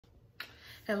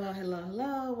Hello, hello,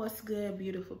 hello. What's good,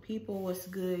 beautiful people? What's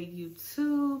good,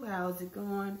 YouTube? How's it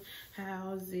going?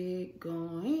 How's it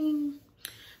going?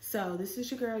 So this is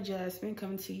your girl Jasmine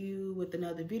coming to you with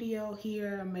another video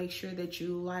here. Make sure that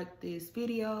you like this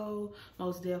video.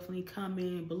 Most definitely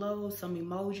comment below some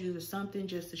emojis or something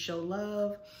just to show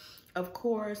love. Of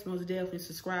course, most definitely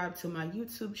subscribe to my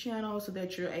YouTube channel so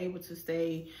that you're able to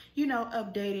stay,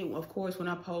 updated, of course, when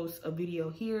I post a video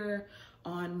here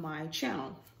on my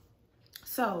channel.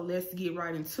 So let's get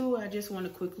right into it. I just want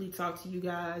to quickly talk to you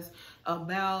guys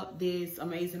about this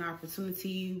amazing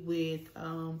opportunity with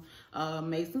an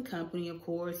amazing company, of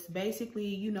course. Basically,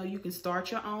 you can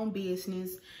start your own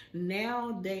business.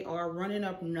 Now they are running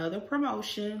up another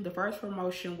promotion. The first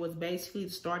promotion was basically to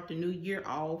start the new year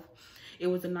off. It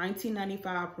was a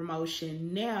 $19.95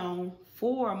 promotion. Now,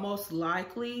 for most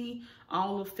likely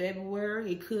all of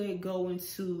February, it could go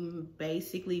into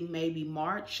basically maybe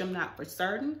March. I'm not for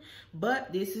certain,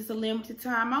 but this is a limited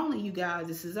time only, you guys.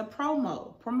 This is a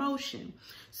promotion.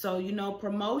 So,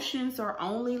 promotions are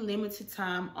only limited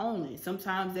time only.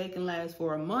 Sometimes they can last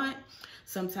for a month.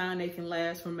 Sometimes they can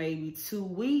last for maybe 2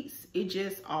 weeks. It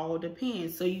just all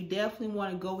depends. So you definitely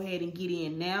want to go ahead and get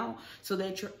in now so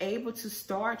that you're able to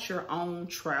start your own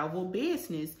travel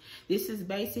business. This is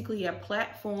basically a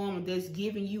platform that's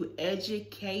giving you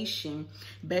education,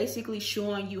 basically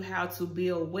showing you how to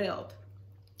build wealth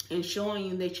and showing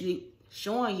you that you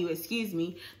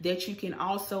can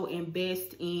also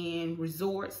invest in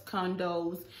resorts,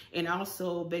 condos, and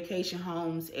also vacation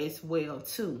homes as well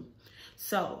too.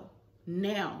 So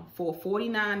now, for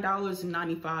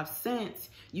 $49.95,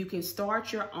 you can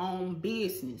start your own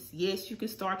business. Yes, you can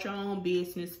start your own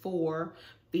business for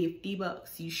 50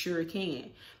 bucks. You sure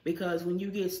can. Because when you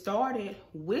get started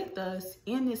with us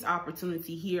in this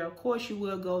opportunity here, of course, you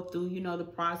will go through, the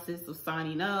process of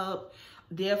signing up,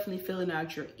 definitely filling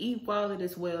out your e-wallet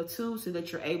as well too, so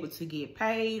that you're able to get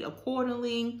paid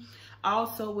accordingly.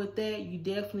 Also with that, you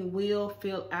definitely will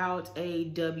fill out a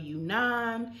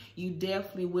W-9. You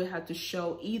definitely will have to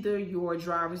show either your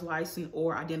driver's license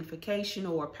or identification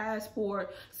or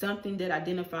passport, something that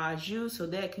identifies you, so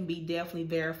that can be definitely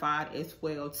verified as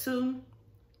well too.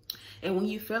 And when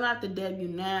you fill out the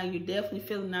W-9, you're definitely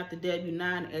filling out the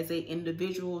W-9 as an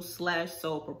individual /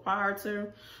 sole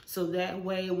proprietor. So that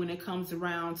way, when it comes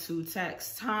around to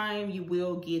tax time, you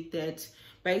will get that.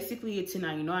 Basically, a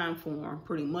 1099 form,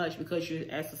 pretty much, because you're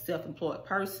as a self-employed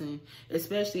person,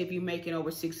 especially if you're making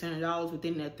over $600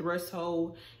 within that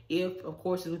threshold. If, of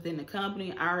course, it's within the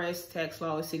company, IRS tax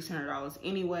law is $600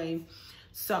 anyway.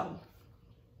 So,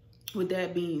 with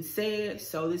that being said,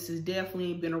 so this has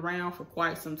definitely been around for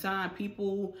quite some time.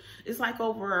 People, it's like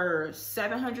over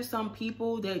 700 some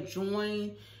people that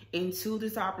join into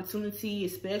this opportunity,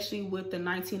 especially with the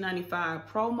 $19.95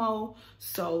 promo.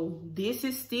 So this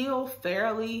is still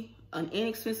fairly an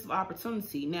inexpensive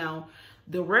opportunity. Now,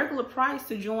 the regular price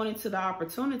to join into the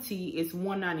opportunity is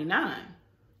 $199.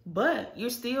 But you're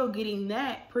still getting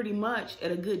that pretty much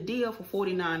at a good deal for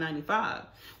 $49.95.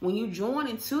 When you join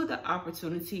into the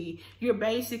opportunity, you're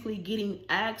basically getting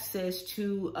access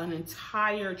to an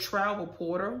entire travel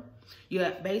portal.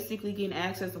 You're basically getting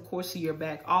access, of course, to your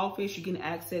back office. You're getting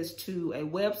access to a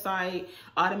website.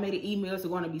 Automated emails are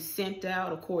going to be sent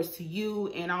out, of course, to you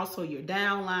and also your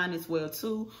downline as well,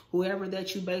 too. Whoever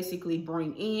that you basically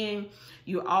bring in.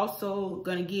 You're also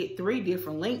going to get 3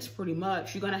 different links, pretty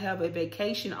much. You're going to have a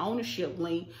vacation ownership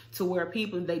link to where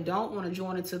people, if they don't want to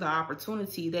join into the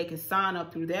opportunity, they can sign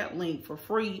up through that link for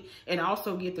free and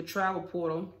also get the travel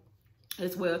portal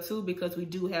as well too, because we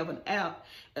do have an app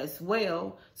as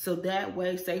well. So that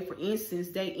way, say for instance,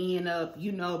 they end up,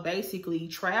 basically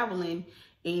traveling,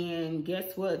 and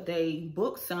guess what? They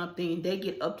book something, they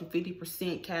get up to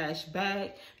 50% cash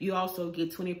back. You also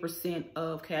get 20%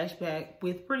 of cash back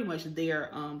with pretty much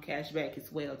their cash back as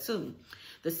well too.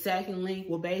 The second link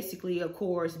will basically, of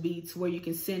course, be to where you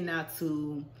can send out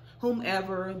to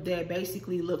whomever that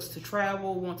basically looks to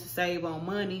travel, wants to save on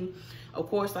money. Of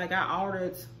course, like I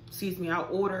ordered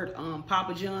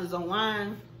Papa John's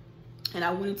online, and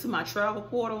I went into my travel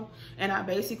portal, and I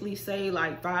basically saved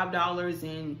like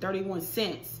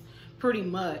 $5.31 pretty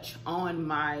much on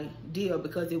my deal,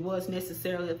 because it was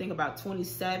necessarily, I think, about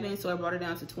 27, so I brought it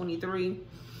down to 23.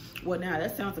 Well, now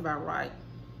that sounds about right,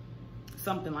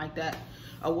 something like that,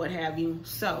 or what have you.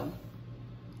 So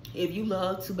if you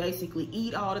love to basically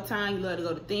eat all the time, you love to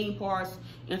go to theme parks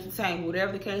entertainment,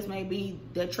 whatever the case may be.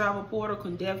 That travel portal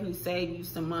can definitely save you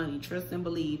some money. Trust and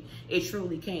believe, it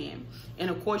truly can. And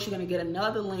of course, you're going to get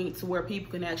another link to where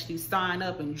people can actually sign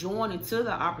up and join into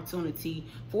the opportunity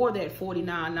for that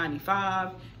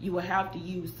 $49.95. You will have to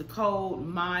use the code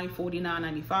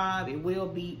MY49.95. It will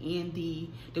be in the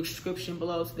description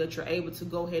below so that you're able to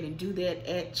go ahead and do that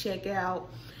at checkout.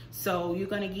 So you're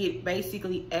going to get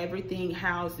basically everything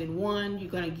housed in one.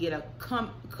 You're going to get a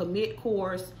commit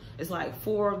course. It's like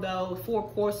 4 of those, 4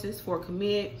 courses for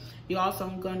commit. You're also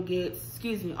going to get,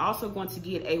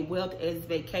 a wealth as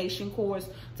vacation course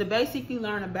to basically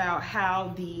learn about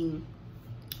how the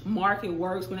market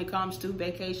works when it comes to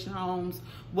vacation homes,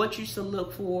 what you should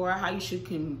look for, how you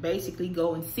can basically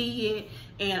go and see it,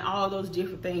 and all those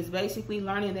different things, basically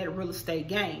learning that real estate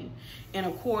game. And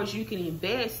of course, you can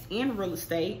invest in real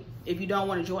estate if you don't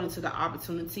want to join into the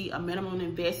opportunity, a minimum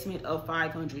investment of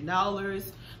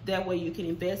 $500. That way you can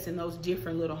invest in those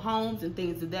different little homes and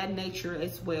things of that nature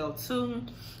as well too.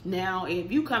 Now,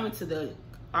 if you come into the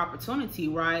opportunity,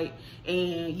 right,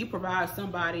 and you provide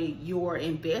somebody your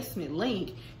investment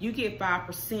link, you get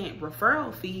 5%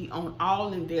 referral fee on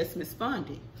all investments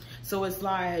funded. So it's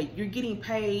like you're getting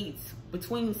paid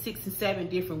between 6 and 7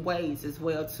 different ways as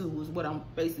well too, is what I'm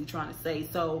basically trying to say.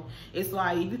 So it's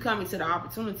like if you come into the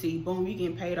opportunity, boom, you're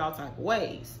getting paid all type of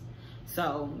ways.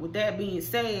 So with that being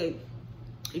said,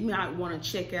 you might want to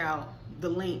check out the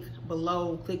link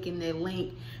below. Clicking that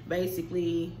link,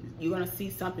 basically you're going to see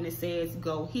something that says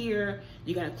go here.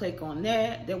 You're going to click on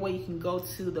that. That way you can go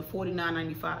to the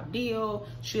 $49.95 deal.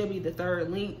 Should be the 3rd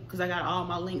link because I got all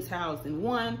my links housed in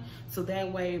one. So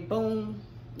that way, boom,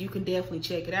 you can definitely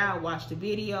check it out, watch the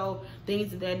video,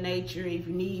 things of that nature. If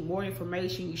you need more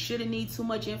information, you shouldn't need too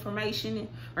much information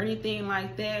or anything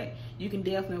like that. You can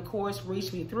definitely, of course,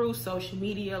 reach me through social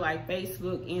media like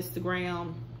Facebook,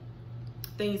 Instagram,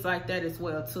 things like that as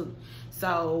well too.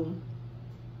 So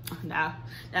now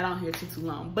I don't hear too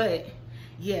long, but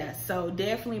yeah, so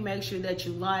definitely make sure that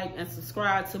you like and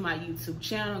subscribe to my YouTube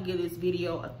channel. Give this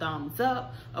video a thumbs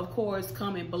up. Of course,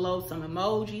 comment below some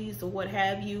emojis or what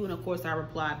have you, and of course I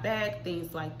reply back,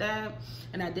 things like that.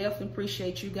 And I definitely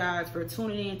appreciate you guys for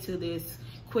tuning in to this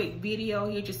quick video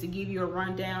here, just to give you a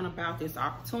rundown about this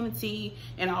opportunity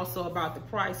and also about the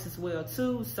price as well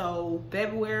too. So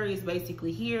February is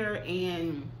basically here,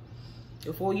 and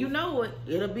before you know it,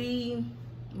 it'll be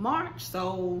March.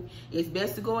 So it's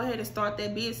best to go ahead and start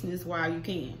that business while you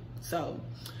can. So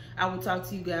I will talk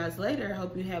to you guys later. I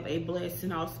hope you have a blessed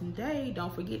and awesome day.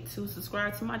 Don't forget to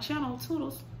subscribe to my channel.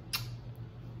 Toodles.